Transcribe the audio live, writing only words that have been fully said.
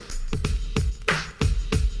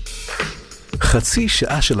חצי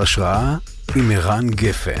שעה של השראה עם ערן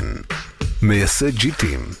גפן, מייסד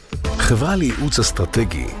ג'יטים, חברה לייעוץ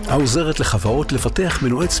אסטרטגי העוזרת לחברות לפתח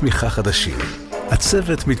מנועי צמיחה חדשים.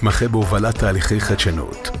 הצוות מתמחה בהובלת תהליכי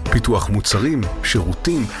חדשנות, פיתוח מוצרים,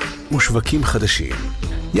 שירותים ושווקים חדשים,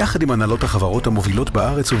 יחד עם הנהלות החברות המובילות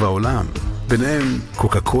בארץ ובעולם, ביניהם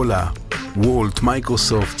קוקה קולה, וולט,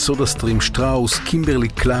 מייקרוסופט, סודה סטרים, שטראוס, קימברלי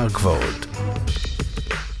קלארק ועוד.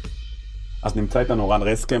 אז נמצא איתנו רן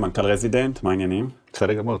רסקה, מנכ"ל רזידנט, מה העניינים?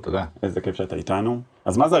 בסדר גמור, תודה. איזה כיף שאתה איתנו.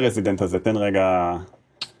 אז מה זה הרזידנט הזה? תן רגע...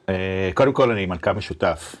 קודם כל אני מנכ"ל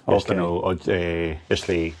משותף. יש לנו עוד, יש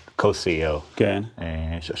לי co-CEO. כן.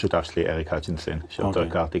 השותף שלי אריק הטשינסון, שאותו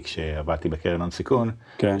הכרתי כשעבדתי בקרן הון סיכון.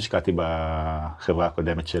 כן. השקעתי בחברה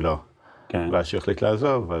הקודמת שלו. כן. ואז שהוא החליט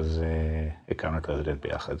לעזוב, אז הקמנו את רזידנט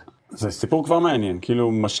ביחד. זה סיפור כבר מעניין,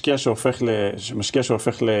 כאילו משקיע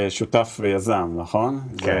שהופך לשותף ויזם, נכון?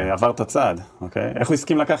 כן. זה עבר את הצד, אוקיי? איך הוא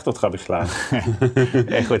הסכים לקחת אותך בכלל?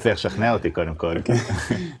 איך הוא הצליח לשכנע אותי קודם כל?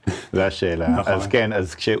 זו השאלה. נכון. אז כן,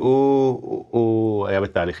 אז כשהוא היה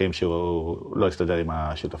בתהליכים שהוא לא הסתדר עם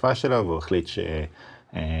השותפה שלו, והוא החליט שהוא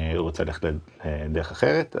רוצה ללכת לדרך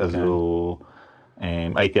אחרת, אז הוא...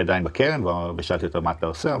 הייתי עדיין בקרן, ושאלתי אותו מה אתה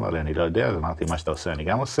עושה, אמר לי אני לא יודע, אז אמרתי מה שאתה עושה אני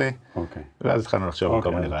גם עושה, ואז התחלנו לחשוב על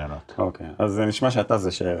כל מיני רעיונות. אוקיי, אז זה נשמע שאתה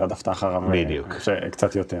זה שרדפת אחריו. בדיוק.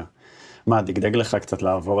 קצת יותר. מה, דגדג לך קצת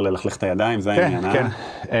לעבור ללכלך את הידיים, זה העניין, כן,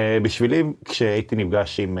 כן. בשבילי, כשהייתי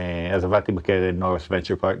נפגש עם, אז עבדתי בקרן North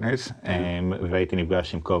Venture Partners, והייתי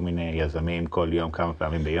נפגש עם כל מיני יזמים כל יום, כמה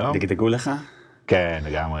פעמים ביום. דגדגו לך? כן,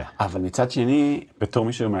 לגמרי. אבל מצד שני, בתור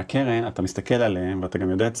מישהו מהקרן, אתה מסתכל עליהם, ואתה גם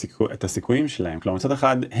יודע את הסיכויים שלהם. כלומר, מצד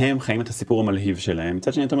אחד, הם חיים את הסיפור המלהיב שלהם.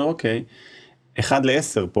 מצד שני, אתה אומר, אוקיי, 1-10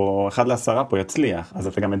 פה, 1-10 פה יצליח. אז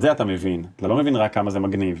אתה גם את זה אתה מבין. אתה לא מבין רק כמה זה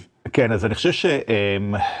מגניב. כן, אז אני חושב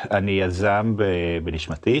שאני יזם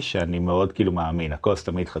בנשמתי, שאני מאוד כאילו מאמין. הכוס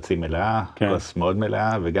תמיד חצי מלאה, כוס מאוד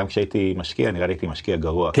מלאה, וגם כשהייתי משקיע, נראה לי הייתי משקיע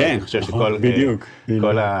גרוע. כן, אני חושב שכל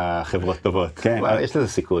כל החברות טובות. כן. יש לזה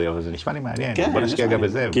סיכוי, אבל זה נשמע לי מעניין. בוא נשקיע גם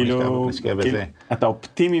בזה, כאילו, נשקיע בזה. אתה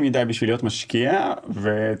אופטימי מדי בשביל להיות משקיע,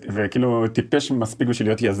 וכאילו טיפש מספיק בשביל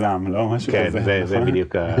להיות יזם, לא משהו כזה. כן, זה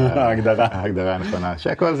בדיוק ההגדרה. ההגדרה הנכונה.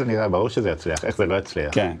 שהכל זה נראה, ברור שזה יצליח, איך זה לא יצליח.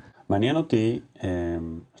 כן. מעניין אותי,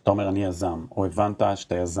 אתה אומר אני יזם, או הבנת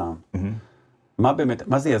שאתה יזם. מה באמת,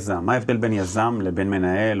 מה זה יזם? מה ההבדל בין יזם לבין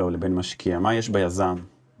מנהל או לבין משקיע? מה יש ביזם?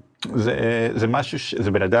 זה משהו,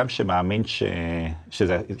 זה בן אדם שמאמין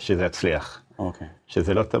שזה יצליח. אוקיי.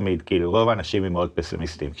 שזה לא תמיד, כאילו רוב האנשים הם מאוד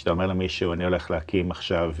פסימיסטים. כשאתה אומר למישהו, אני הולך להקים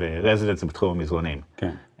עכשיו רזידנט, זה בתחום המזרונים.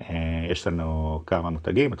 כן. יש לנו כמה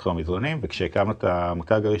מותגים בתחום המזרונים, וכשהקמנו את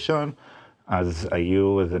המותג הראשון, אז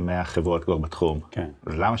היו איזה 100 חברות כבר בתחום. כן.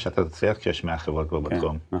 אז למה שאתה תצליח כשיש 100 חברות כבר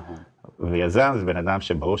בתחום? כן, נכון. ויזם זה בן אדם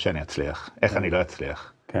שברור שאני אצליח. איך אני לא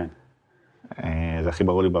אצליח? כן. זה הכי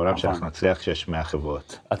ברור לי בעולם שאנחנו נצליח כשיש 100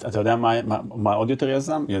 חברות. אתה יודע מה עוד יותר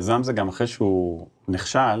יזם? יזם זה גם אחרי שהוא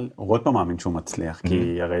נכשל, הוא עוד פעם מאמין שהוא מצליח,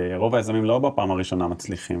 כי הרי רוב היזמים לא בפעם הראשונה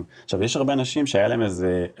מצליחים. עכשיו, יש הרבה אנשים שהיה להם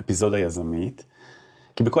איזה אפיזודה יזמית,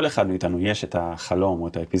 כי בכל אחד מאיתנו יש את החלום או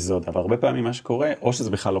את האפיזודה, אבל הרבה פעמים מה שקורה, או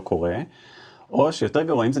שזה בכלל לא קורה, או שיותר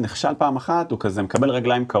גרוע, אם זה נכשל פעם אחת, הוא כזה מקבל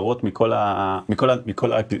רגליים קרות מכל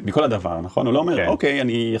הדבר, נכון? הוא לא אומר, אוקיי,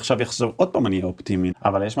 אני עכשיו יחשוב, עוד פעם אני אהיה אופטימי,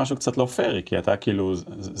 אבל יש משהו קצת לא פייר, כי אתה כאילו,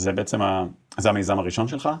 זה בעצם, זה המיזם הראשון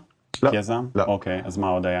שלך? לא. כיזם? לא. אוקיי, אז מה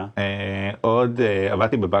עוד היה? עוד,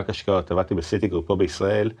 עבדתי בבנק השקעות, עבדתי בסיטי גרופ פה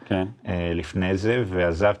בישראל, לפני זה,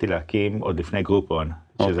 ועזבתי להקים עוד לפני גרופון.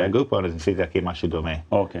 שזה היה גרופון, אז ניסיתי להקים משהו דומה.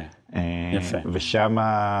 אוקיי, יפה. ושם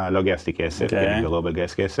לא גייסתי כסף, כי אני גרוע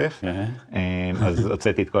בגייס כסף, אז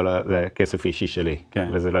הוצאתי את כל הכסף האישי שלי,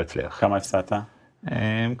 וזה לא הצליח. כמה הפסדת?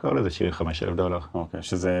 קורא לזה $75,000. אוקיי,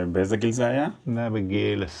 שזה, באיזה גיל זה היה? זה היה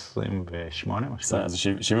בגיל 28, משהו. אז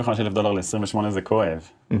 $75,000 ל-28 זה כואב.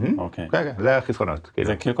 אוקיי. כן, זה החסכונות.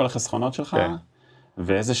 זה כאילו כל החסכונות שלך?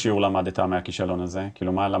 ואיזה שיעור למדת מהכישלון הזה?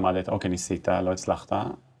 כאילו מה למדת? אוקיי, ניסית, לא הצלחת,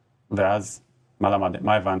 ואז מה למדת?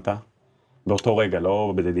 מה הבנת? באותו רגע,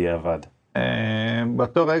 לא בדיעבד.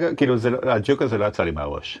 באותו רגע, כאילו הג'וק הזה לא יצא לי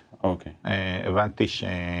מהראש. אוקיי. הבנתי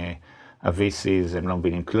שה-VCs הם לא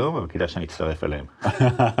מבינים כלום, אבל כדאי שאני אצטרף אליהם.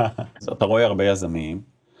 אז אתה רואה הרבה יזמים,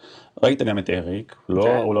 ראית גם את אריק,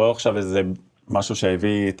 הוא לא עכשיו איזה משהו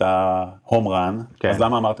שהביא את ההום רן, אז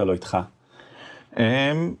למה אמרת לו איתך?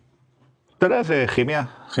 אתה יודע, זה כימיה.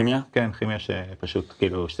 כימיה? כן, כימיה שפשוט,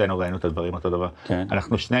 כאילו, שתינו ראינו את הדברים אותו דבר. כן.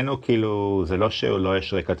 אנחנו שנינו, כאילו, זה לא שהוא לא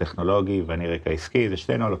יש רקע טכנולוגי ואני רקע עסקי, זה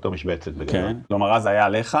שתינו על אותו משבצת בגלל. כן, כלומר, אז היה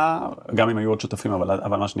עליך, גם אם היו עוד שותפים,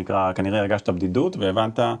 אבל מה שנקרא, כנראה הרגשת בדידות,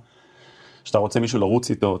 והבנת שאתה רוצה מישהו לרוץ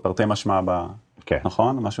איתו, תרתי משמע כן.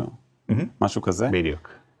 נכון? משהו כזה? בדיוק.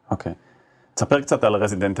 אוקיי. תספר קצת על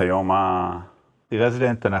רזידנט היום,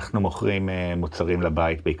 רזידנט אנחנו מוכרים מוצרים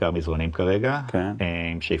לבית, בעיקר מזרונים כרגע, כן.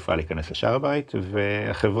 עם שאיפה להיכנס לשאר הבית,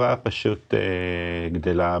 והחברה פשוט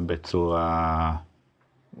גדלה בצורה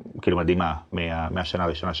כאילו מדהימה. מהשנה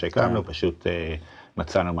הראשונה שהקמנו, פשוט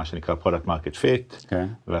מצאנו מה שנקרא product market fit, כן.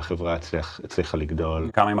 והחברה הצליחה לגדול.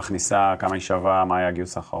 כמה היא מכניסה, כמה היא שווה, מה היה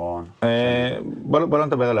הגיוס האחרון? בוא לא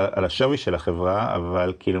נדבר על השווי של החברה,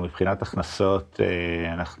 אבל כאילו מבחינת הכנסות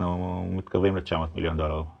אנחנו מתקרבים ל$900 מיליון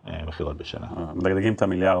מחירות בשנה. מדגדגים את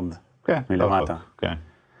המיליארד כן, מלמטה. כן.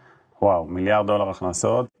 וואו, $1 מיליארד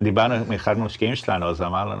הכנסות. דיברנו מאחד מהמשקיעים שלנו, אז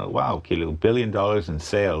אמר לנו, וואו, כאילו $1 billion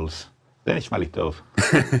in sales, זה נשמע לי טוב.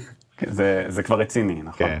 זה כבר רציני,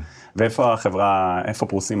 נכון? כן. ואיפה החברה, איפה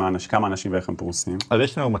פרוסים האנשים, כמה אנשים ואיך הם פרוסים? אז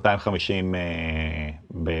יש לנו 250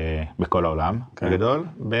 בכל העולם, בגדול,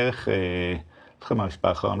 בערך, צריך לומר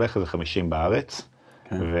מספר אחרון, בערך איזה 50 בארץ,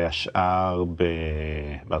 והשאר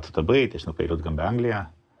בארצות הברית, יש לנו פעילות גם באנגליה.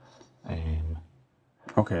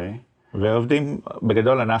 אוקיי. ועובדים,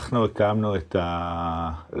 בגדול אנחנו הקמנו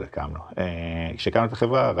כשהקמנו את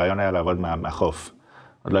החברה, הרעיון היה לעבוד מהחוף.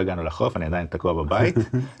 עוד לא הגענו לחוף, אני עדיין תקוע בבית.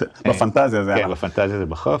 בפנטזיה זה. כן, בפנטזיה זה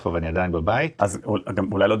בחוף, אבל אני עדיין בבית. אז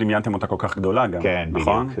אולי לא דמיינתם אותה כל כך גדולה גם, כן,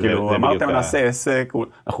 נכון? בדיוק. כאילו אמרתם נעשה עסק,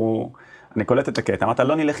 אני קולט את הקטע, אמרת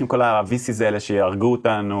לא נלך עם כל ה-VCs האלה שירגו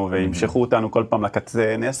אותנו וימשכו אותנו כל פעם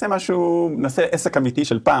לקצה, נעשה משהו, נעשה עסק אמיתי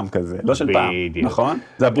של פעם כזה, לא של פעם, נכון?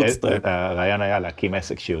 זה הבוטסטראפ. הרעיון היה להקים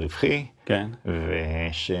עסק שהוא רווחי, כן.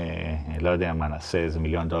 ושלא יודע מה, נעשה איזה $1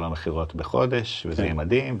 מיליון מחירות בחודש, וזה יהיה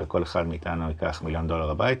מדהים, וכל אחד מאיתנו ייקח $1 מיליון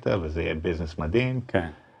הביתה, וזה יהיה ביזנס מדהים. כן.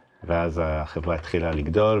 ואז החברה התחילה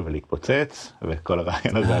לגדול ולהתפוצץ, וכל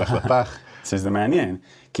הרעיון הזה הלך לפח. שזה מעניין,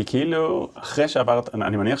 כי כאילו אחרי שעברת,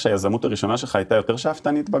 אני מניח שהיזמות הראשונה שלך הייתה יותר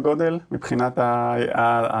שאפתנית בגודל, מבחינת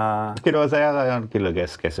כאילו, אז היה רעיון כאילו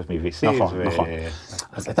לגייס כסף מ-VC. נכון.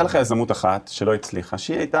 אז הייתה לך יזמות אחת שלא הצליחה,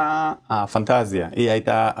 שהיא הייתה הפנטזיה, היא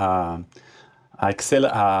הייתה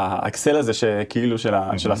האקסל הזה שכאילו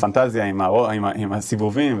של הפנטזיה עם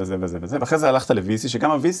הסיבובים וזה וזה וזה, ואחרי זה הלכת ל-VC,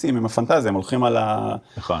 שגם ה-VC עם הפנטזיה, הם הולכים על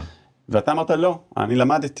נכון. ואתה אמרת לא, אני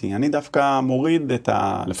למדתי, אני דווקא מוריד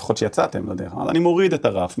לפחות שיצאתם, לא יודע, אני מוריד את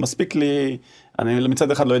הרף, מספיק לי, אני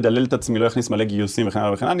מצד אחד לא אדלל את עצמי, לא יכניס מלא גיוסים וכן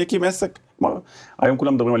הלאה וכן הלאה, אני אקים עסק, היום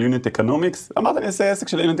כולם מדברים על Unit Economics, אמרת אני אעשה עסק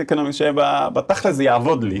של Unit Economics, שבתכל'ס זה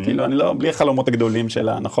יעבוד לי, כאילו אני לא, בלי החלומות הגדולים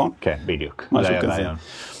שלה, נכון? כן, בדיוק. משהו כזה.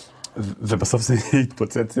 ובסוף זה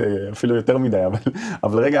התפוצץ אפילו יותר מדי,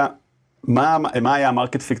 אבל רגע, מה היה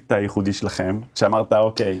המרקט פיט הייחודי שלכם, שאמרת,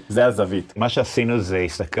 אוקיי, זה הזווית? מה שעשינו זה,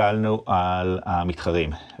 הסתכלנו על המתחרים,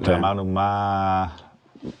 ואמרנו מה,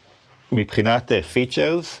 מבחינת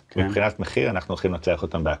פיצ'רס, מבחינת מחיר, אנחנו הולכים לנצח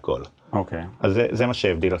אותם בהכל. אוקיי. אז זה מה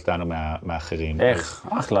שהבדיל אותנו מאחרים. איך?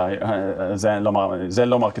 אחלה, זה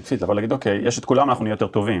לא מרקט פיט, אבל להגיד, אוקיי, יש את כולם, אנחנו נהיה יותר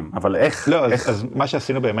טובים, אבל איך? לא, אז מה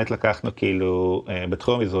שעשינו באמת לקחנו כאילו,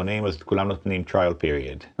 בתחום המזרונים, אז כולם נותנים trial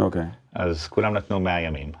period. אוקיי. אז כולם נתנו 100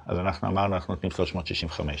 ימים. אז אנחנו אמרנו, אנחנו נותנים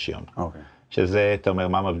 365 יום. אוקיי. שזה, אתה אומר,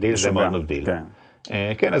 מה מבדיל? זה מאוד מבדיל. כן.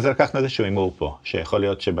 כן, אז לקחנו איזשהו אימור פה, שיכול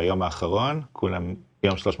להיות שביום האחרון, כולם,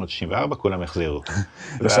 יום 364, כולם יחזירו.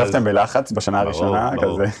 ישבתם בלחץ בשנה הראשונה,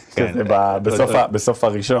 כזה בסוף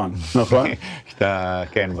הראשון, נכון?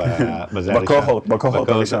 כן, בקוהורט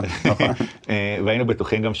הראשון. והיינו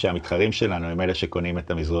בטוחים גם שהמתחרים שלנו הם אלה שקונים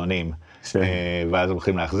את המזרונים, ואז הם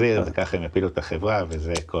הולכים להחזיר, וככה הם יפילו את החברה,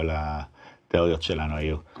 וזה כל התיאוריות שלנו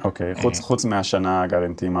היו. אוקיי, חוץ מהשנה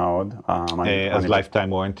הגרנטי, מה עוד? אז lifetime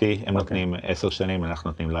warranty, הם נותנים 10 שנים, אנחנו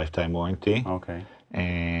נותנים lifetime warranty. אוקיי.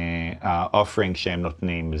 האופרינג שהם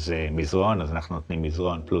נותנים זה מזרון, אז אנחנו נותנים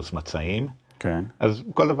מזרון פלוס מצעים. כן. אז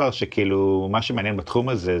כל דבר שכאילו, מה שמעניין בתחום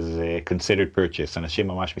הזה זה considered purchase. אנשים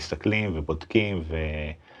ממש מסתכלים ובודקים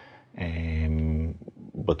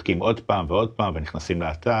ובודקים עוד פעם ועוד פעם, ונכנסים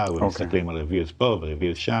לאתר ומסתכלים על reviews פה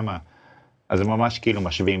ו-reviews שמה. אז הם ממש כאילו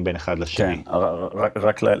משווים בין אחד לשני. כן,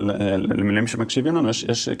 רק למילים שמקשיבים לנו,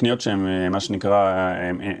 יש קניות שהן, מה שנקרא,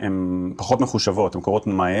 הן פחות מחושבות, הן קורות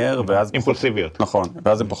מהר, ואז... אימפולסיביות. נכון,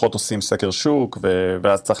 ואז הם פחות עושים סקר שוק,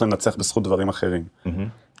 ואז צריך לנצח בזכות דברים אחרים.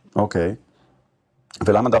 אוקיי.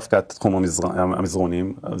 ולמה דווקא את תחום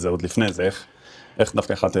המזרונים, זה עוד לפני זה, איך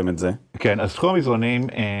דווקא החלטתם את זה? כן, אז תחום המזרונים...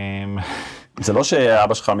 זה לא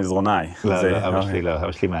שאבא שלך מזרונאי. לא, אבא שלי לא,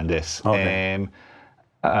 אבא שלי מהנדס.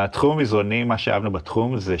 התחום המזרונים, מה שאהבנו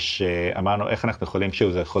בתחום זה שאמרנו איך אנחנו יכולים,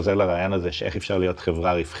 שוב זה חוזר לרעיון הזה, שאיך אפשר להיות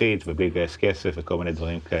חברה רווחית ובלי לגייס כסף וכל מיני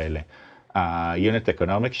דברים כאלה. ה-Unit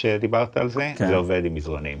Economics שדיברת על זה, זה עובד עם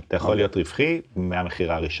מזרונים. אתה יכול להיות רווחי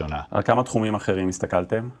מהמחירה הראשונה. על כמה תחומים אחרים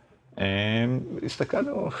הסתכלתם?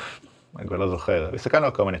 הסתכלנו אני כבר לא זוכר, הסתכלנו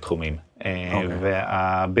על כל מיני תחומים.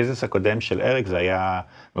 והביזנס הקודם של אריק זה היה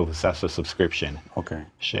מבוסס על סובסקריפשן.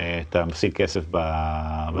 שאתה מפסיד כסף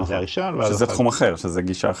בזה הראשון. שזה תחום אחר, שזה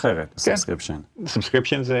גישה אחרת, סובסקריפשן.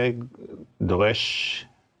 סובסקריפשן זה דורש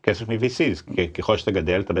כסף מ-VCs, ככל שאתה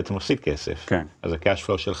גדל אתה בעצם מפסיד כסף. אז ה-cash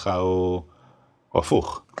flow שלך הוא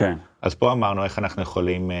הפוך. אז פה אמרנו איך אנחנו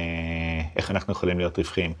יכולים להיות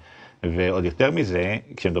רווחים. ועוד יותר מזה,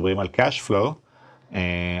 כשמדברים על cash flow,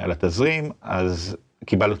 על התזרים, אז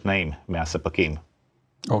קיבלנו תנאים מהספקים.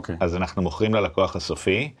 אז אנחנו מוכרים ללקוח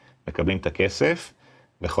הסופי, מקבלים את הכסף,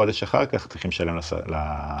 וחודש אחר כך צריכים לשלם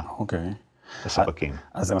לספקים.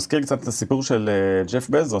 אז זה מזכיר קצת את הסיפור של ג'ף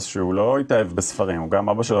בזוס, שהוא לא התאהב בספרים, גם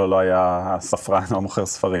אבא שלו לא היה ספרן, לא מוכר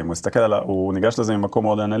ספרים, הוא ניגש לזה ממקום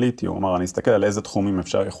מאוד אנליטי, הוא אמר, אני אסתכל על איזה תחומים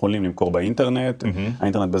יכולים למכור באינטרנט,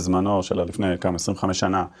 האינטרנט בזמנו של לפני כמה 25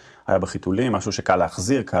 שנה היה בחיתולים, משהו שקל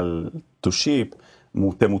להחזיר, קל to ship,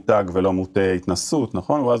 מוטה מותג ולא מוטה התנסות,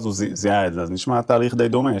 נכון? ואז הוא זיהה את זה, אז נשמע תהליך די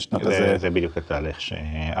דומה. זה בדיוק התהליך,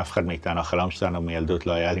 שאף אחד מאיתנו, החלום שלנו מילדות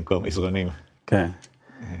לא היה למכור מזרונים. כן.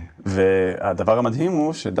 והדבר המדהים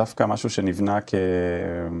הוא שדווקא משהו שנבנה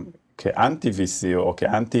כאנטי-VC או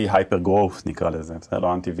כאנטי-הייפר-גרוף נקרא לזה, זה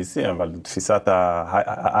לא אנטי-VC, אבל תפיסת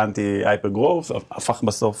האנטי-הייפר-גרוף הפך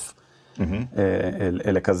בסוף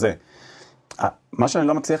לכזה. מה שאני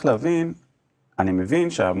לא מצליח להבין, אני מבין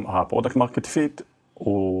שהפרודקט מרקט פיט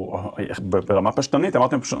הוא ברמה פשטנית,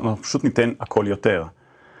 אמרתם פשוט ניתן הכל יותר.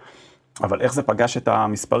 אבל איך זה פגש את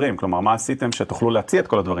המספרים? כלומר, מה עשיתם שתוכלו להציע את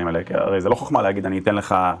כל הדברים האלה? הרי זה לא חוכמה להגיד, אני אתן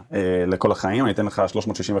לך לכל החיים, אני אתן לך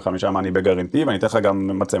 365 מאני בגרנטי, ואני אתן לך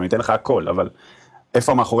גם מצא, אני אתן לך הכל, אבל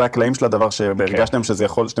איפה מאחורי הקלעים של הדבר שהרגשתם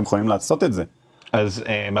שאתם יכולים לעשות את זה? אז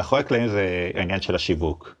מאחורי הקלעים זה העניין של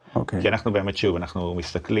השיווק. כי אנחנו באמת שוב, אנחנו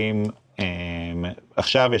מסתכלים,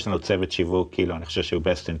 עכשיו יש לנו צוות שיווק, כאילו אני חושב שהוא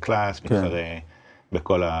best in class, מתחרה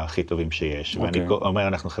בכל הכי טובים שיש. ואני אומר,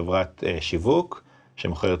 אנחנו חברת שיווק,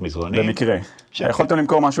 שמוכרת מזרונים. במקרה. יכולתם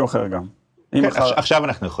למכור משהו אחר גם. עכשיו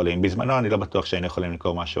אנחנו יכולים. בזמנו אני לא בטוח שהיינו יכולים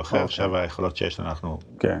למכור משהו אחר. עכשיו היכולות שיש לנו,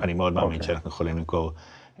 אני מאוד מאמין שאנחנו יכולים למכור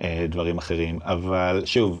דברים אחרים. אבל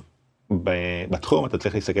שוב, בתחום אתה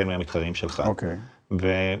צריך להסתכל מהמתחרים שלך.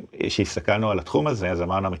 וכשהסתכלנו על התחום הזה, אז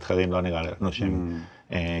אמרנו המתחרים לא נראה לנו שהם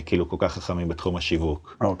כאילו כל כך חכמים בתחום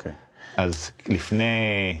השיווק. אז לפני,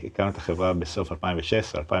 הקמנו את החברה בסוף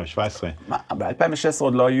 2016, 2017. ב-2016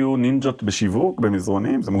 עוד לא היו נינג'ות בשיווק,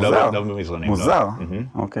 במזרונים? זה מוזר. לא במזרונים. מוזר?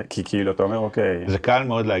 אוקיי, כי כאילו אתה אומר, אוקיי. זה קל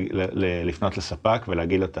מאוד לפנות לספק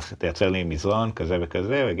ולהגיד לו, תייצר לי מזרון כזה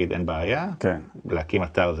וכזה, ויגיד אין בעיה. כן. להקים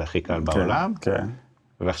אתר זה הכי קל בעולם. כן.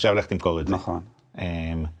 ועכשיו לך תמכור את זה. נכון.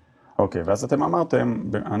 אוקיי, ואז אתם אמרתם,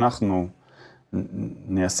 אנחנו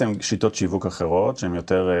ניישם שיטות שיווק אחרות, שהן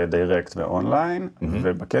יותר דיירקט ואונליין,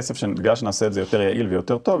 ובכסף, בגלל שנעשה את זה יותר יעיל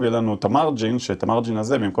ויותר טוב, יהיה לנו את המרג'ין, שאת המרג'ין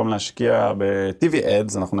הזה, במקום להשקיע ב-TV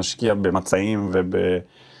ads, אנחנו נשקיע במצעים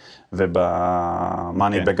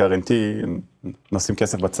ובמאני בגרנטי, נשים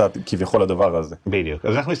כסף בצד כביכול הדבר הזה. בדיוק.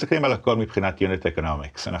 אז אנחנו מסתכלים על הכל מבחינת Unit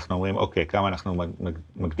Economics. אנחנו אומרים, אוקיי, כמה אנחנו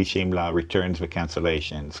מקדישים ל-returns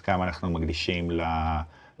ו-cancellations, כמה אנחנו מקדישים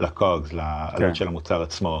ל-COGS, לעלות של המוצר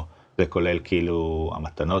עצמו. זה כולל כאילו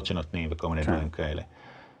המתנות שנותנים וכל מיני דברים כאלה.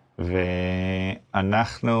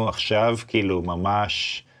 ואנחנו עכשיו כאילו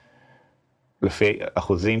ממש, לפי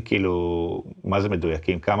אחוזים כאילו, מה זה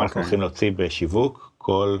מדויקים? כמה אנחנו הולכים להוציא בשיווק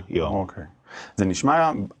כל יום. אוקיי. זה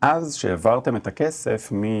נשמע אז שהעברתם את הכסף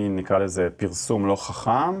נקרא לזה פרסום לא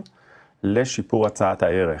חכם, לשיפור הצעת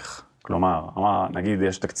הערך. כלומר, נגיד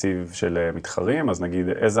יש תקציב של מתחרים, אז נגיד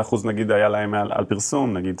איזה אחוז נגיד היה להם על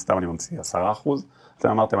פרסום, נגיד סתם אני ממציא 10%. אתם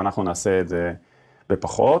אמרתם, אנחנו נעשה את זה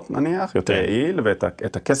בפחות, נניח, יותר יעיל,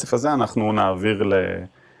 ואת הכסף הזה אנחנו נעביר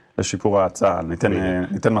לשיפור ההצעה, ניתן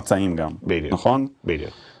מצעים גם, נכון?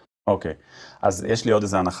 בדיוק. אוקיי, אז יש לי עוד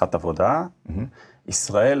איזה הנחת עבודה.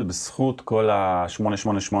 ישראל, בזכות כל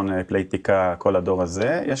ה-888 פלייטיקה, כל הדור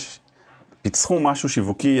הזה, פיצחו משהו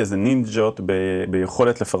שיווקי, איזה נינג'ות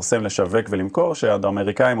ביכולת לפרסם, לשווק ולמכור,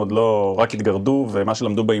 שהאמריקאים עוד לא רק התגרדו, ומה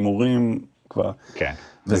שלמדו באימורים כבר. כן.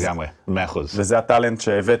 לגמרי, 100%. וזה הטלנט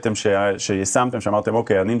שהבאתם, שישמתם, שאמרתם,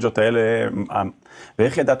 אוקיי, הנינג'ות האלה,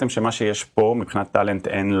 ואיך ידעתם שמה שיש פה, מבחינת טלנט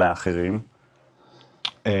אין לאחרים?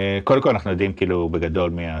 קודם כל אנחנו יודעים כאילו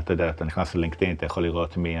בגדול אתה יודע, אתה נכנס ללינקדאין, אתה יכול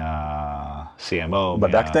לראות מה-CMO.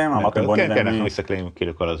 בדקתם? אמרתם בוא נראה כן, אנחנו מסתכלים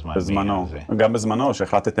כאילו כל הזמן. בזמנו, גם בזמנו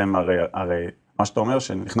שהחלטתם, הרי מה שאתה אומר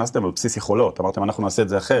שנכנסתם על בסיס יכולות, אמרתם אנחנו נעשה את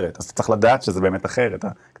זה אחרת, אז אתה צריך לדעת שזה באמת אחרת,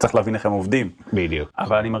 אתה צריך להבין איך הם עובדים. בדיוק.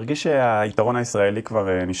 אבל אני מרגיש שהיתרון הישראלי כבר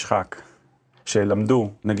נשחק, שלמדו,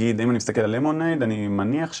 נגיד אם אני מסתכל על למונייד, אני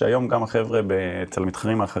מניח שהיום גם החבר'ה אצל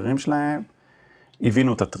המתחרים האחרים שלהם,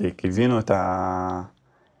 הבינו את הטריק, הבינו את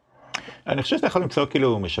אני חושב שאתה יכול למצוא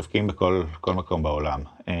כאילו משווקים בכל מקום בעולם.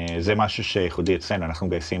 זה משהו שייחודי אצלנו, אנחנו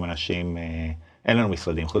מגייסים אנשים, אין לנו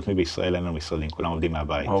משרדים, חוץ מבישראל אין לנו משרדים, כולם עובדים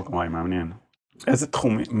מהבית. וואי, מעניין. איזה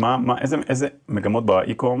תחומים, איזה מגמות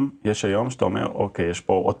באי-קום יש היום שאתה אומר, אוקיי, יש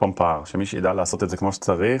פה עוד פעם פער, שמי שידע לעשות את זה כמו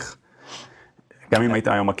שצריך, גם אם היית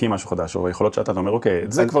היום מקים משהו חדש, או יכולות שאתה אומר, אוקיי,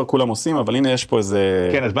 את זה כבר כולם עושים, אבל הנה יש פה איזה...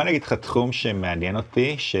 כן, אז בוא נגיד לך תחום שמעניין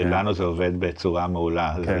אותי, שלנו זה עובד בצורה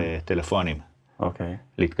מעולה, זה טלפונים. אוקיי.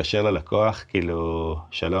 להתקשר ללקוח, כאילו,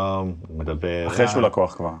 שלום, מדבר... אחרי שהוא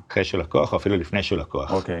לקוח כבר. אחרי שהוא לקוח, או אפילו לפני שהוא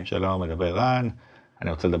לקוח. אוקיי. שלום, מדבר רן,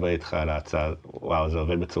 אני רוצה לדבר איתך על ההצעה, וואו, זה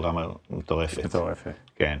עובד בצורה מטורפת. מטורפת.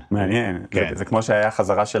 כן. מעניין. כן. זה כמו שהיה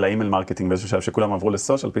חזרה של האימייל מרקטינג באיזשהו שלב, שכולם עברו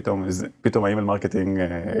לסושיאל, פתאום האימייל מרקטינג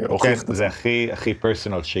הוכיח את זה. זה הכי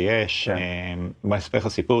פרסונל שיש. בוא נספר לך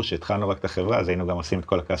סיפור שהתחלנו רק את החברה, אז היינו גם עושים את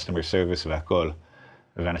כל ה-customer service והכל.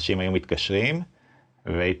 ואנשים היו מתקשרים,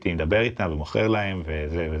 והייתי מדבר איתם ומוכר להם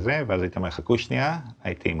וזה וזה, ואז הייתי אומר, חכו שנייה,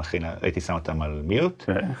 הייתי שם אותם על מיוט,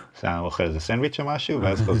 שם אוכל איזה סנדוויץ' או משהו,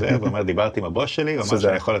 ואז חוזר ואומר, דיברתי עם הבוס שלי, הוא אמר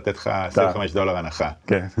שאני יכול לתת לך $25 הנחה.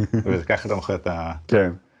 כן. וככה אתה מוכר את ה...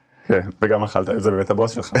 כן, כן, וגם אכלת, זה באמת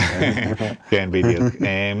הבוס שלך. כן, בדיוק.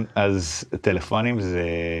 אז טלפונים זה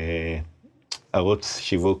ערוץ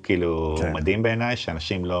שיווק כאילו מדהים בעיניי,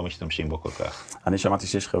 שאנשים לא משתמשים בו כל כך. אני שמעתי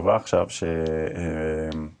שיש חברה עכשיו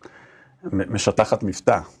משטחת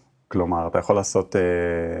מבטא, כלומר, אתה יכול לעשות,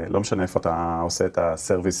 לא משנה איפה אתה עושה את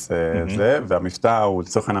הסרוויס הזה, והמבטא הוא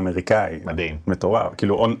לצורך העניין אמריקאי. מדהים. מטורף,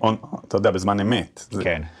 כאילו, אתה יודע, בזמן אמת.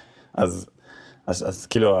 כן. אז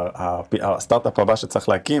כאילו, הסטארט-אפ הבא שצריך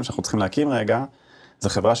להקים, שאנחנו צריכים להקים רגע, זו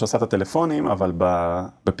חברה שעושה את הטלפונים, אבל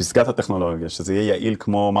בפסגת הטכנולוגיה, שזה יהיה יעיל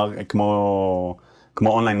כמו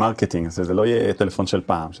אונליין מרקטינג, זה לא יהיה טלפון של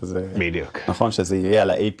פעם, שזה... בדיוק. נכון, שזה יהיה על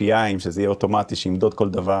ה-API'ים, שזה יהיה אוטומטי, שימדוד כל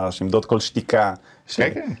דבר, שימדוד כל שתיקה,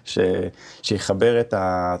 שיחבר את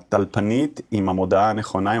הטלפנית עם המודעה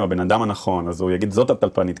הנכונה, עם הבן אדם הנכון, אז הוא יגיד, זאת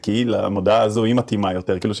הטלפנית, כי למודעה הזו היא מתאימה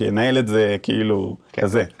יותר, כאילו שינהל את זה, כאילו,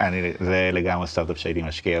 כזה. זה לגמרי סטארט-אפ שהייתי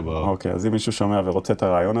משקיע בו. אוקיי, אז אם מישהו שומע ורוצה את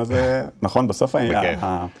הרעיון הזה, נכון, בסוף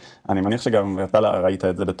אני מניח שגם אתה ראית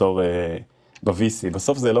את זה בתור... ב-VC,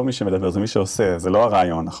 בסוף זה לא מי שמדבר, זה מי שעושה, זה לא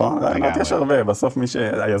הרעיון, נכון? יש הרבה, בסוף מי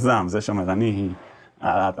שהיזם, זה שאומר,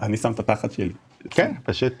 אני שם את התחת שלי. כן,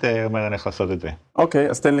 פשוט אומר, אני איך לעשות את זה. אוקיי,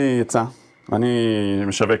 אז תן לי עצה. אני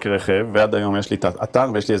משווק רכב, ועד היום יש לי את האתר,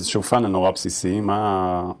 ויש לי איזשהו פאנל נורא בסיסי,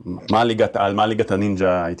 מה ליגת על, מה ליגת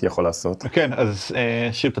הנינג'ה הייתי יכול לעשות? כן, אז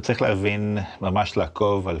שוב, אתה צריך להבין, ממש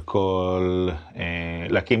לעקוב על כל,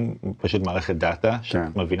 להקים פשוט מערכת דאטה,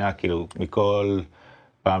 שמבינה כאילו מכל...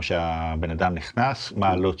 פעם שהבן אדם נכנס, מה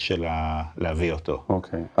העלות שלה להביא אותו.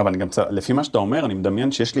 אוקיי, אבל אני גם לפי מה שאתה אומר, אני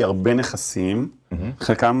מדמיין שיש לי הרבה נכסים,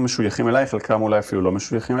 חלקם משויכים אליי, חלקם אולי אפילו לא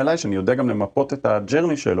משויכים אליי, שאני יודע גם למפות את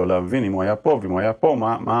הג'רני שלו, להבין אם הוא היה פה, ואם הוא היה פה,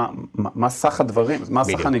 מה סך הדברים, מה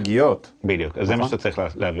סך הנגיעות. בדיוק, אז זה מה שאתה צריך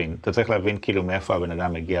להבין. אתה צריך להבין כאילו מאיפה הבן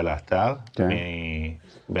אדם מגיע לאתר,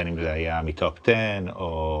 בין אם זה היה מטופ 10,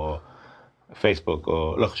 או... פייסבוק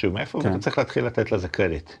או לא חשוב מאיפה, ואתה צריך להתחיל לתת לזה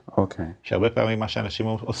קרדיט. אוקיי. שהרבה פעמים מה שאנשים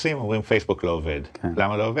עושים, אומרים פייסבוק לא עובד.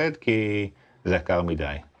 למה לא עובד? כי זה יקר מדי.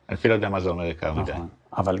 אני אפילו לא יודע מה זה אומר יקר מדי.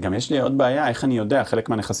 אבל גם יש לי עוד בעיה, איך אני יודע, חלק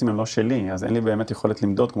מהנכסים הם לא שלי, אז אין לי באמת יכולת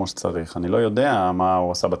למדוד כמו שצריך. אני לא יודע מה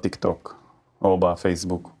הוא עשה בטיק טוק או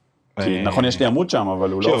בפייסבוק. כי נכון, יש לי עמוד שם,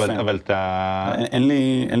 אבל הוא לא אופן. אבל אתה... אין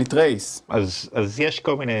לי טרייס. אז יש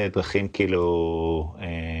כל מיני דרכים כאילו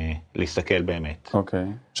להסתכל באמת. אוקיי.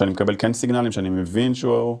 שאני מקבל כן סיגנלים, שאני מבין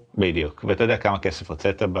שהוא... בדיוק. ואתה יודע כמה כסף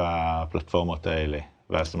הוצאת בפלטפורמות האלה,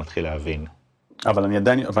 ואז אתה מתחיל להבין. אבל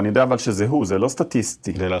אני יודע אבל שזה הוא, זה לא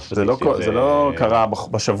סטטיסטי. זה לא סטטיסטי. זה לא קרה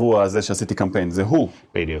בשבוע הזה שעשיתי קמפיין, זה הוא.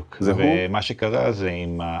 בדיוק. ומה שקרה זה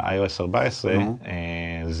עם ה-iOS 14,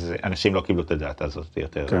 אנשים לא קיבלו את הדאטה הזאת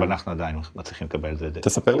יותר, אבל אנחנו עדיין מצליחים לקבל את זה.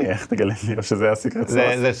 תספר לי איך, תגלה לי, או שזה הסיקרט סוס.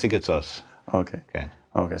 זה סיקרט סוס. אוקיי.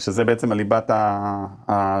 אוקיי, שזה בעצם ליבת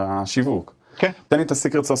השיווק. כן. תן לי את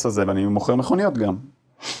הסיקרט סוס הזה, ואני מוכר מכוניות גם.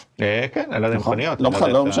 כן, אני לא יודע מכוניות.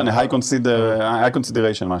 לא משנה, high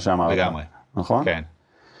consideration, מה שאמרת. לגמרי. נכון? כן.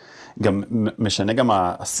 גם משנה גם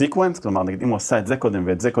הסיקוונס, כלומר, נגיד, אם הוא עשה את זה קודם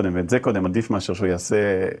ואת זה קודם ואת זה קודם, עדיף מאשר שהוא יעשה,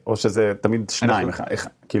 או שזה תמיד שניים.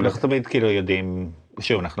 אנחנו תמיד כאילו יודעים,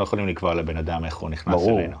 שוב, אנחנו לא יכולים לקבוע לבן אדם איך הוא נכנס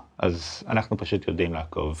אלינו. אז אנחנו פשוט יודעים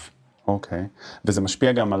לעקוב. אוקיי. וזה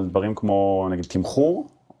משפיע גם על דברים כמו, נגיד, תמחור,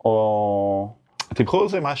 או... תמחור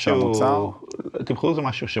זה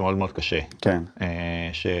משהו שמאוד מאוד קשה. כן.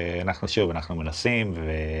 שאנחנו שוב, אנחנו מנסים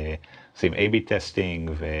ועושים A-B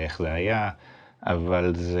טסטינג ואיך זה היה,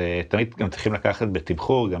 אבל זה תמיד גם צריכים לקחת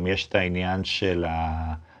בתמחור, גם יש את העניין של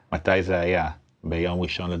מתי זה היה. ביום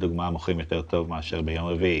ראשון לדוגמה מוכרים יותר טוב מאשר ביום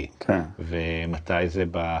רביעי. כן. ומתי זה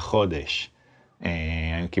בחודש.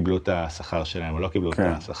 הם קיבלו את השכר שלהם או לא קיבלו את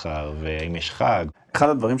השכר, ואם יש חג. אחד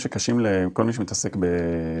הדברים שקשים לכל מי שמתעסק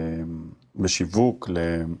בשיווק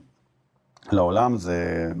לעולם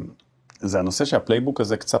זה הנושא שהפלייבוק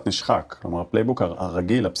הזה קצת נשחק. כלומר, הפלייבוק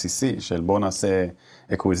הרגיל, הבסיסי, של בוא נעשה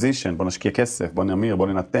acquisition, בוא נשקיע כסף, בוא נמיר, בוא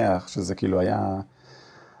ננתח, שזה כאילו היה...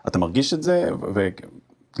 אתה מרגיש את זה,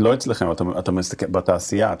 ולא אצלכם, אתה מסתכל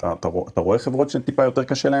בתעשייה, אתה רואה חברות שטיפה יותר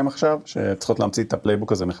קשה להם עכשיו, שצריכות להמציא את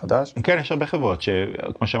הפלייבוק הזה מחדש? כן, יש הרבה חברות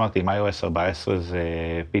שכמו שאמרתי, עם iOS 14 זה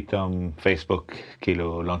פתאום פייסבוק,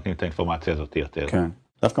 כאילו לא נותנים את האינפורמציה הזאת יותר. כן.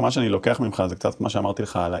 דווקא מה שאני לוקח ממך, זה קצת מה שאמרתי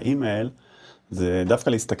לך על האימייל, זה דווקא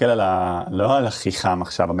להסתכל לא על החיכם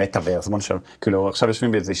עכשיו, המטאברס, כאילו עכשיו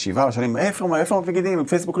יושבים באיזו ישיבה, ושואלים, איפה מפגידים,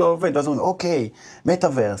 פייסבוק לא עובד, ואז אומרים, אוקיי,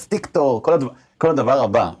 מטאברס, טיקטוק, כל הדבר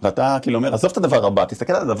הבא, ואתה כאילו אומר, עזוב את הדבר הבא,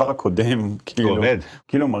 תסתכל על הדבר הקודם,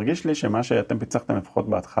 כאילו מרגיש לי שמה שאתם פיצחתם לפחות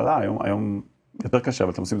בהתחלה, היום יותר קשה,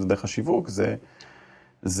 אבל אתם עושים את זה דרך השיווק,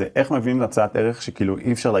 זה איך מביאים להצעת ערך שכאילו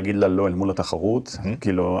אי אפשר להגיד לה לא אל מול התחרות,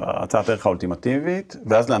 כאילו הצעת ערך האולטימטיבית,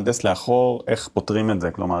 ואז להנדס לאחור איך פותרים את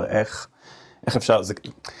זה, כלומר איך אפשר, זה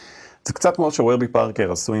קצת כמו שוורבי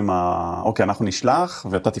פארקר עשו עם אוקיי, אנחנו נשלח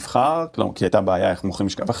ואתה תבחר, כלומר, כי הייתה בעיה איך מוכרים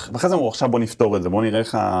משקע, ואחרי זה אמרו, עכשיו בוא נפתור את זה, בוא נראה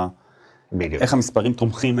איך המספרים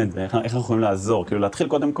תומכים את זה, איך אנחנו יכולים לעזור, כאילו להתחיל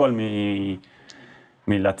קודם כל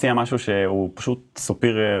מלהציע משהו שהוא פשוט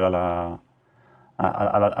סופירר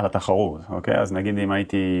על התחרות, אוקיי? אז נגיד אם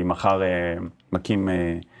הייתי מחר מקים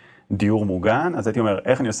דיור מוגן, אז הייתי אומר,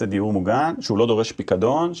 איך אני עושה דיור מוגן, שהוא לא דורש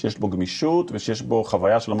פיקדון, שיש בו גמישות, ושיש בו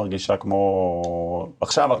חוויה שלא מרגישה כמו...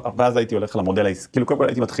 עכשיו, ואז הייתי הולך למודל העסקי, כאילו קודם כל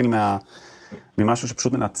הייתי מתחיל ממשהו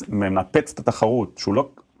שפשוט מנפץ את התחרות, שהוא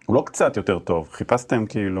לא קצת יותר טוב, חיפשתם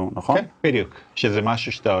כאילו, נכון? כן, בדיוק, שזה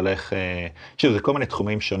משהו שאתה הולך, שזה כל מיני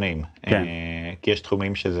תחומים שונים, כן. כי יש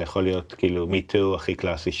תחומים שזה יכול להיות כאילו me too הכי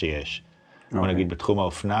קלאסי שיש. בוא נגיד בתחום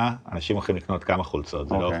האופנה, אנשים הולכים לקנות כמה חולצות,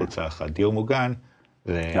 זה לא חולצה אחת. דיור מוגן,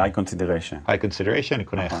 זה... high consideration. high consideration, אני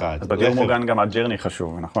קונה אחד. אז בדיור מוגן גם הג'רני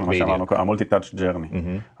חשוב, נכון? מה שאמרנו, המולטי-טאץ' ג'רני.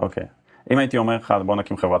 אוקיי. אם הייתי אומר לך, בוא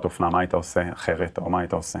נקים חברת אופנה, מה היית עושה אחרת, או מה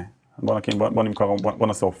היית עושה? בוא נמכור, בוא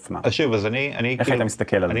נעשה אופנה. אז שוב, אז אני... איך היית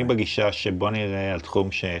מסתכל על זה? אני בגישה שבוא נראה על תחום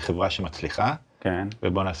חברה שמצליחה,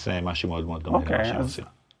 ובוא נעשה משהו מאוד מאוד דומה למה שהם עושים.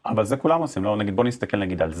 אבל זה כולם עושים, לא? נגיד, בוא נסתכל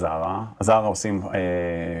נגיד על זרה. זרה עושים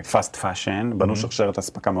fast fashion, בנו שרשרת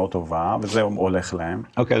אספקה מאוד טובה, וזה הולך להם.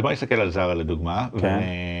 אוקיי, אז בוא נסתכל על זרה לדוגמה,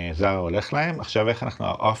 וזרה הולך להם. עכשיו איך אנחנו,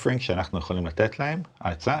 ה-offering שאנחנו יכולים לתת להם,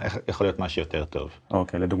 ההצעה, יכול להיות משהו יותר טוב.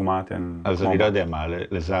 אוקיי, לדוגמה אתן... אז אני לא יודע מה,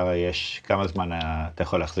 לזרה יש כמה זמן אתה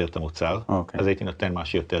יכול להחזיר את המוצר, אז הייתי נותן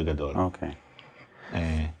משהו יותר גדול. אוקיי.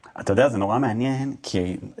 אתה יודע, זה נורא מעניין,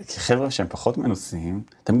 כי חבר'ה שהם פחות מנוסים,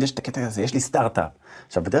 תמיד יש את הקטע הזה, יש לי סטארט-אפ.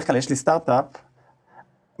 עכשיו, בדרך כלל יש לי סטארט-אפ,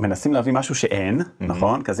 מנסים להביא משהו שאין,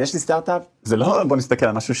 נכון? כי אז יש לי סטארט-אפ, זה לא בוא נסתכל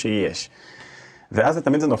על משהו שיש. ואז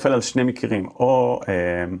תמיד זה נופל על שני מקרים, או,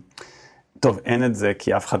 טוב, אין את זה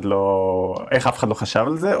כי אף אחד לא, איך אף אחד לא חשב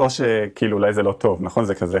על זה, או שכאילו אולי זה לא טוב, נכון?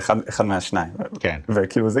 זה כזה אחד מהשניים. כן.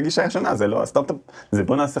 וכאילו זה גישה ישנה, זה לא הסטארט-אפ,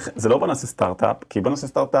 זה לא בוא נעשה סטארט-אפ, כי בוא נעשה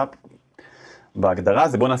סטארט-אפ, בהגדרה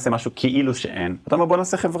זה בוא נעשה משהו כאילו שאין. אתה אומר בוא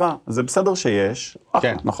נעשה חברה, זה בסדר שיש,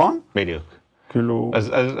 כן, נכון? בדיוק. כאילו...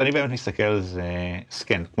 אז אני באמת מסתכל על זה,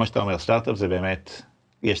 כן, כמו שאתה אומר, סטארט-אפ זה באמת,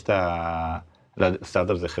 יש את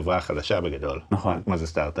סטארט-אפ זה חברה חדשה בגדול. נכון. מה זה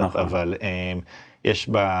סטארט-אפ, אבל יש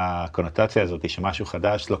בקונוטציה הזאת שמשהו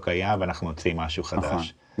חדש לא קיים ואנחנו מוצאים משהו חדש. נכון.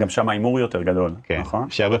 גם שם האימור יותר גדול, נכון?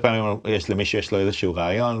 שהרבה פעמים למישהו יש לו איזשהו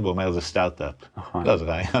רעיון, והוא אומר זה סטארט-אפ. נכון. לא, זה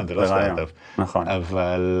רעיון, זה לא סטארט-אפ. נכון.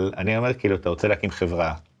 אבל אני אומר כאילו, אתה רוצה להקים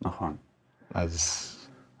חברה. נכון.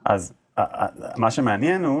 אז מה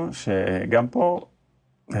שמעניין הוא שגם פה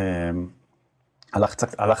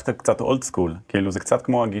הלכת קצת אולד סקול, כאילו זה קצת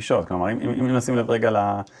כמו הגישות, כלומר אם נשים לב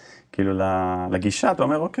רגע כאילו לגישה, אתה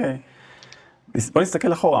אומר אוקיי, בוא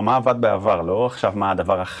נסתכל אחורה, מה עבד בעבר, לא עכשיו מה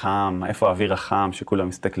הדבר החם, איפה האוויר החם שכולם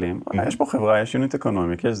מסתכלים, יש פה חברה, יש יוניט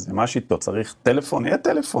אקונומיק, יש זה, מה שיטות, צריך טלפון, יהיה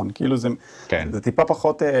טלפון, כאילו זה טיפה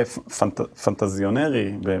פחות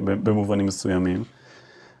פנטזיונרי במובנים מסוימים,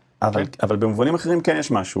 אבל במובנים אחרים כן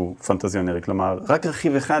יש משהו פנטזיונרי, כלומר, רק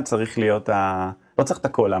רכיב אחד צריך להיות, לא צריך את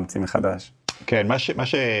הכל להמציא מחדש. כן, מה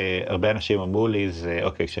שהרבה אנשים אמרו לי זה,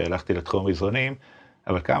 אוקיי, כשהלכתי לתחום מזרונים,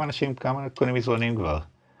 אבל כמה קונים מזרונים כבר?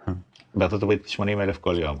 בארצות הברית 80,000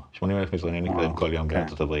 כל יום, 80,000 מזרונים נקראים כל יום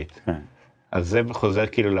בארצות הברית. אז זה חוזר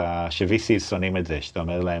כאילו ש-VC שונאים את זה, שאתה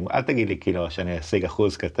אומר להם, אל תגיד לי כאילו שאני אשיג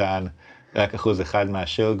אחוז קטן, רק אחוז אחד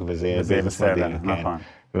מהשוק, וזה יהיה בסדר, נכון.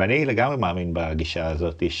 ואני לגמרי מאמין בגישה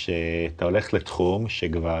הזאת, שאתה הולך לתחום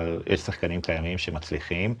שכבר יש שחקנים קיימים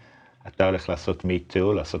שמצליחים, אתה הולך לעשות me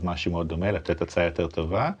too, לעשות משהו מאוד דומה, לתת הצעה יותר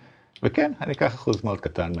טובה, וכן, אני אקח אחוז מאוד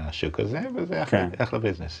קטן מהשוק הזה, וזה אחלה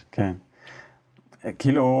ביזנס. כן.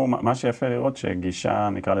 כאילו, מה שיפה לראות שגישה,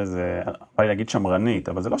 נקרא לזה, בא לי להגיד שמרנית,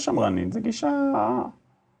 אבל זה לא שמרנית, זה גישה,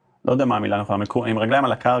 לא יודע מה המילה נכונה, עם רגליים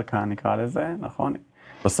על הקרקע, נקרא לזה, נכון?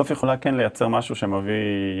 בסוף יכולה כן לייצר משהו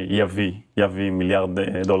יביא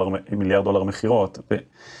מיליארד דולר מחירות,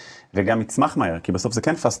 וגם יצמח מהר, כי בסוף זה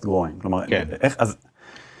כן fast growing, כלומר, כן. איך, אז...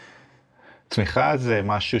 צמיחה זה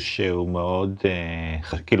משהו שהוא מאוד,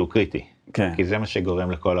 כאילו קריטי. כן. כי זה מה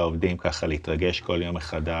שגורם לכל העובדים ככה להתרגש כל יום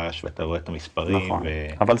מחדש, ואתה רואה את המספרים. נכון,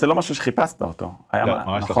 אבל זה לא משהו שחיפשת אותו. לא,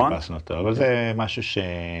 ממש לא חיפשנו אותו, אבל זה משהו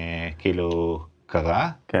שכאילו קרה,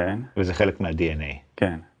 כן. וזה חלק מה-DNA.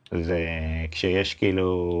 כן. זה כשיש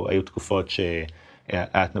כאילו, היו תקופות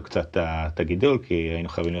שהאטנו קצת את הגידול, כי היינו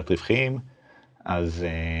חייבים להיות רווחיים, אז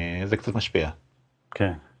זה קצת משפיע.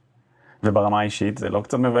 כן. וברמה האישית זה לא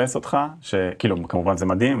קצת מבאס אותך? שכאילו, כמובן זה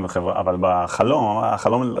מדהים, אבל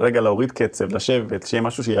החלום רגע להוריד קצב, לשבת, שיהיה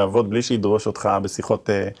משהו שיעבוד בלי שידרוש אותך בשיחות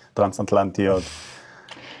טרנס-אטלנטיות.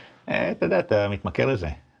 אתה יודע, אתה מתמכר לזה.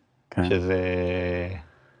 כן. שזה...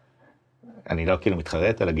 אני לא כאילו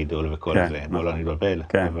מתחרט על הגידול וכל כן, זה, בוא לא נתבלבל,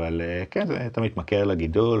 כן. אבל כן, אתה מתמכר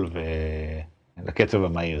לגידול ולקצב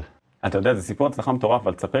המהיר. אתה יודע, זה סיפור הצלחה מטורף,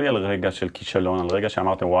 אבל תספר לי על רגע של כישלון, על רגע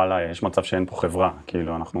שאמרתם, וואלה, יש מצב שאין פה חברה,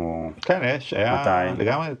 כאילו אנחנו... כן, יש, היה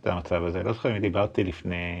לגמרי את המצב הזה, לא זוכר אם דיברתי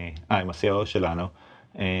לפני, עם ה-CRO שלנו,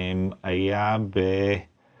 היה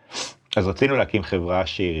אז רצינו להקים חברה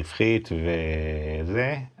שהיא רווחית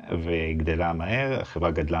וזה, והיא גדלה מהר,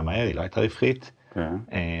 החברה גדלה מהר, היא לא הייתה רווחית,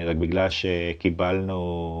 רק בגלל שקיבלנו,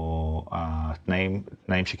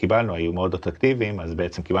 התנאים שקיבלנו היו מאוד אטרקטיביים, אז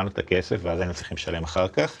בעצם קיבלנו את הכסף, ואז היינו צריכים לשלם אחר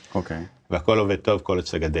כך, והכל עובד טוב, כל עוד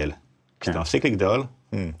שאתה גדל. כשאתה מפסיק לגדול,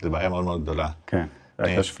 זו בעיה מאוד מאוד גדולה. כן,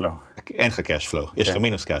 cash flow. אין לך cash flow, יש לך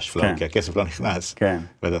מינוס cash flow, כי הכסף לא נכנס,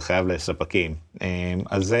 ואתה חייב לספקים.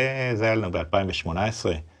 אז זה היה לנו ב-2018,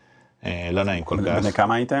 לא נעים כל כך. בני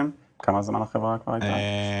כמה הייתם? כמה זמן החברה כבר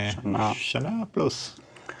הייתה? שנה פלוס.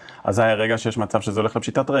 אז זה היה רגע שיש מצב שזה הולך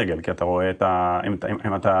לפשיטת רגל, כי אתה רואה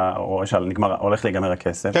אם אתה רואה שהולך להיגמר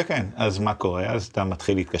הכסף. כן, כן, אז מה קורה? אז אתה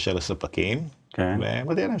מתחיל להתקשר לספקים,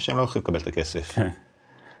 ומודיע להם שהם לא הולכים לקבל את הכסף.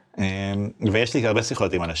 ויש לי הרבה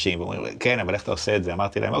שיחות עם אנשים, ואומרים, כן, אבל איך אתה עושה את זה?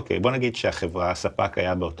 אמרתי להם, אוקיי, בוא נגיד שהחברה, הספק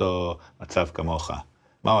היה באותו מצב כמוך.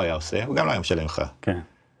 מה הוא היה עושה? הוא גם לא היה משלם לך. כן.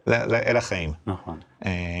 אלה החיים. נכון.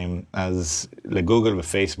 אז לגוגל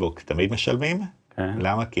ופייסבוק תמיד משלמים.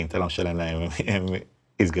 למה? כי אם אתה לא משלם להם, הם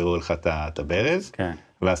יסגרו לך את הברז,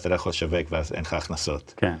 ואז אתה לא יכול לשווק, ואז אין לך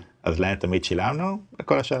הכנסות. אז להם תמיד שילמנו,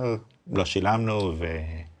 וכל השאר לא שילמנו,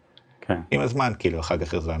 ועם הזמן, כאילו, אחר כך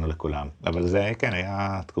החזרנו לכולם. אבל זה, כן,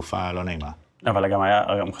 היה תקופה לא נעימה. אבל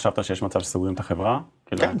גם חשבת שיש מצב שסוגרים את החברה?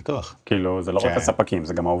 כן, בטוח. כאילו, זה לא רק הספקים,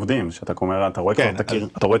 זה גם העובדים, שאתה אומר, אתה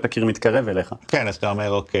רואה את הקיר מתקרב אליך. כן, אז אתה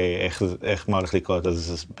אומר, אוקיי, איך מה הולך לקרות?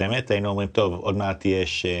 אז באמת היינו אומרים, טוב, עוד מעט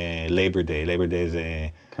יש Labor Day זה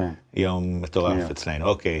יום מטורף אצלנו.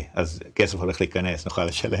 אוקיי, אז כסף הולך להיכנס, נוכל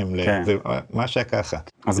לשלם, זה מה שהיה ככה.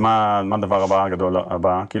 אז מה הדבר הבא, הגדול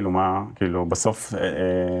הבא? כאילו מה, כאילו בסוף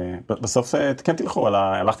כן תלכו,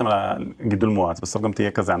 הלכתם על גידול מואץ, בסוף גם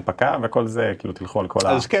תהיה כזה הנפקה וכל זה, כאילו תלכו על כל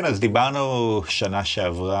אז כן, אז דיברנו שנה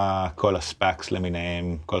שעברה, כל הספאקס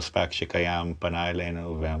למיניהם, כל ספאק שקיים פנה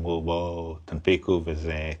אלינו ואמרו בואו תנפיקו,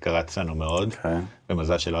 וזה קרץ לנו מאוד,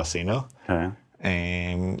 במזל שלא עשינו.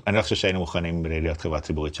 אני לא חושב שהיינו מוכנים להיות חברה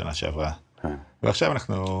ציבורית שנה שעברה. ועכשיו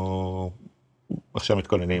אנחנו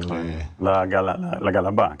מתכוננים לגל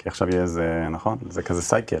הבא, כי עכשיו יהיה איזה, נכון? זה כזה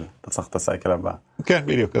סייקל, אתה צריך את הסייקל הבא. כן,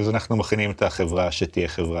 בדיוק, אז אנחנו מכינים את החברה שתהיה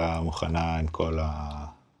חברה מוכנה עם כל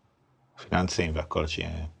הפיננסים והכל שיהיה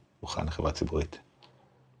מוכן לחברה ציבורית.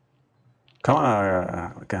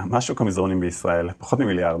 משהו כמזרונים בישראל, פחות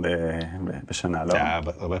ממיליארד בשנה, לא?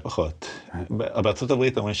 הרבה פחות. בארצות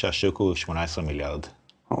הברית אומרים שהשוק הוא 18 מיליארד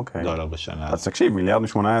דולר בשנה. אז תקשיב, מיליארד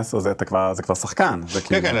מ-18 זה כבר שחקן.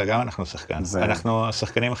 כן, כן, גם אנחנו שחקן. אנחנו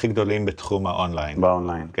השחקנים הכי גדולים בתחום האונליין.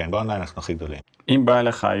 באונליין. כן, באונליין אנחנו הכי גדולים. אם בא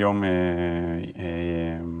אליך היום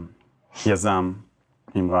יזם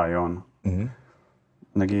עם רעיון,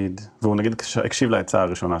 נגיד, והוא נגיד הקשיב להצעה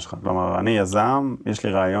הראשונה שלך, כלומר, אני יזם, יש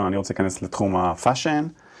לי רעיון, אני רוצה להיכנס לתחום הפאשן,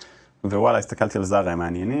 ווואלה, הסתכלתי על זרה, הם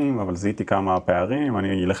מעניינים, אבל זיהיתי כמה פערים,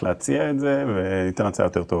 אני אלך להציע את זה, וייתן הצעה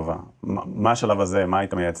יותר טובה. מה השלב הזה, מה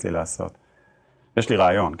היית מייעץ לי לעשות? יש לי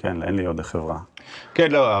רעיון, כן, אין לי עוד חברה.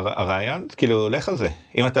 כן, לא, הרעיון, כאילו, לך על זה.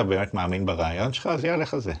 אם אתה באמת מאמין ברעיון שלך, אז יאללה,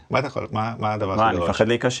 לך על זה. מה אתה יכול, מה הדבר הכי גדול? אני מפחד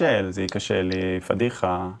להיכשל, זה ייכשל לי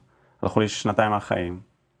פדיחה, הלכו לי 2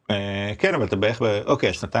 מהחיים. כן, אבל אתה בערך,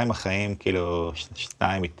 אוקיי, 2 החיים, כאילו,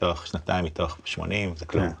 2 מתוך 80, זה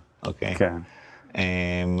כלום, אוקיי? כן.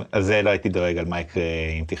 אז זה לא הייתי דואג על מה יקרה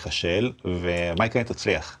אם תיכשל, ומה יקרה אם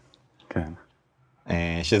תצליח. כן.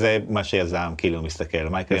 שזה מה שיזם, כאילו, מסתכל,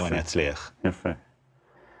 מה יקרה אם אני אצליח. יפה.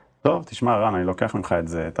 טוב, תשמע רן, אני לוקח ממך את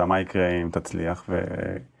זה, מה יקרה אם תצליח,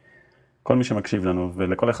 וכל מי שמקשיב לנו,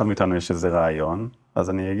 ולכל אחד מאיתנו יש איזה רעיון, אז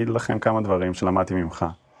אני אגיד לכם כמה דברים שלמדתי ממך.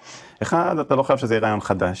 אחד, אתה לא חייב שזה יהיה רעיון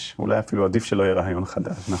חדש, אולי אפילו עדיף שלא יהיה רעיון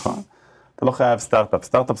חדש, נכון? אתה לא חייב סטארט-אפ,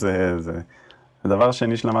 סטארט-אפ זה... הדבר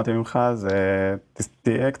שני שלמדתי ממך זה,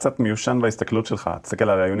 תהיה קצת מיושן בהסתכלות שלך, תסתכל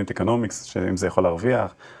על ה-unit economics, שאם זה יכול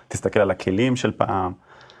להרוויח, תסתכל על הכלים של פעם,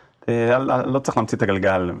 לא צריך להמציא את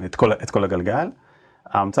הגלגל, את כל הגלגל.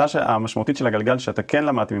 ההמצאה המשמעותית של הגלגל שאתה כן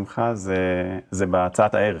למדתי ממך זה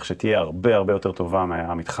בהצעת הערך, שתהיה הרבה הרבה יותר טובה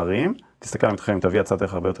מהמתחרים, תסתכל על המתחרים, תביא הצעת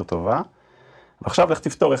ערך הרבה יותר טובה, ועכשיו לך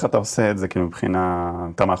תפתור איך אתה עושה את זה, כאילו מבחינה,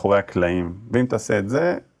 אתה מאחורי הקלעים, ואם תעשה את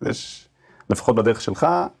זה, יש, לפחות בדרך שלך,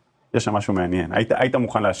 יש שם משהו מעניין, היית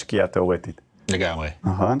מוכן להשקיע תיאורטית. לגמרי.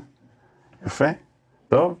 נכון? יפה.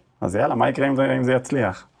 טוב, אז יאללה, מה יקרה אם זה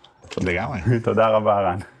יצליח? לגמרי. תודה רבה,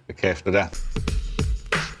 רן. בכיף, תודה.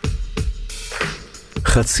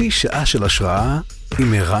 חצי שעה של השראה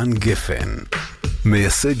עם ערן גפן,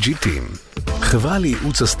 מייסד ג'יטים, חברה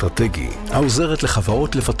לייעוץ אסטרטגי העוזרת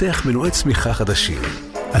לחברות לפתח מנועי צמיחה חדשים.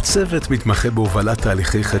 הצוות מתמחה בהובלת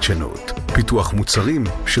תהליכי חדשנות, פיתוח מוצרים,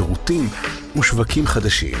 שירותים ושווקים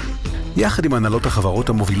חדשים, יחד עם הנהלות החברות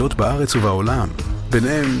המובילות בארץ ובעולם,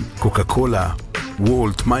 ביניהם קוקה קולה,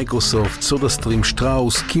 וולט, מייקרוסופט, סודה סטרים,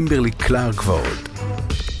 שטראוס, קימברלי קלארק ועוד.